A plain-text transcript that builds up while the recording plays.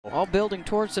All building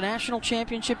towards the national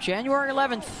championship January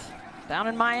 11th down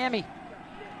in Miami.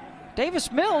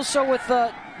 Davis Mills, so with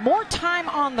more time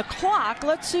on the clock,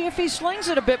 let's see if he slings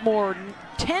it a bit more.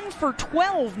 10 for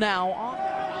 12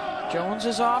 now. Jones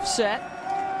is offset.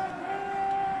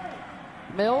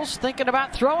 Mills thinking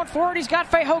about throwing forward. He's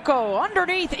got Fehoko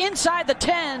underneath inside the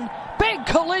 10. Big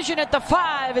collision at the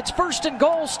 5. It's first and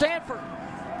goal, Stanford.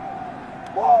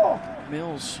 Whoa.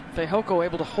 Mills, Fehoko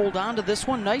able to hold on to this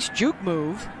one. Nice juke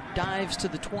move. Dives to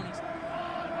the 20.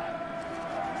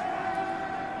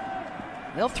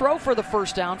 They'll throw for the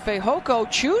first down. Fehoko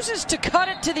chooses to cut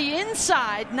it to the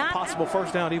inside. Not possible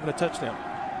first down, even a touchdown.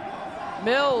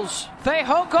 Mills,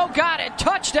 Fehoko got it.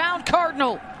 Touchdown,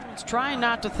 Cardinal. It's trying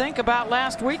not to think about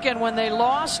last weekend when they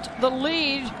lost the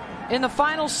lead in the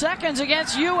final seconds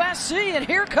against USC. And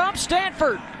here comes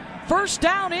Stanford. First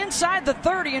down inside the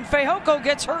 30, and Fehoko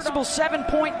gets hurt.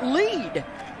 7-point lead.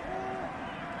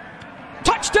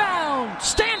 Touchdown,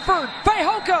 Stanford,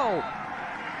 Fehoko.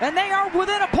 And they are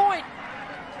within a point.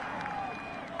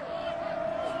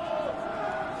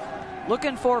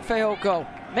 Looking for Fehoko.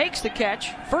 Makes the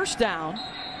catch. First down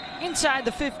inside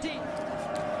the 15.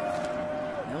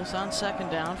 Mills on second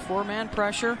down. 4-man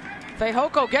pressure.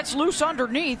 Fehoko gets loose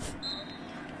underneath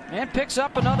and picks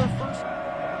up another first.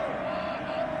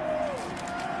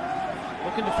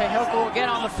 Looking to Fehoko again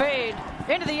on the fade.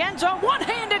 Into the end zone.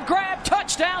 One-handed grab.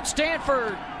 Touchdown,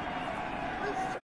 Stanford.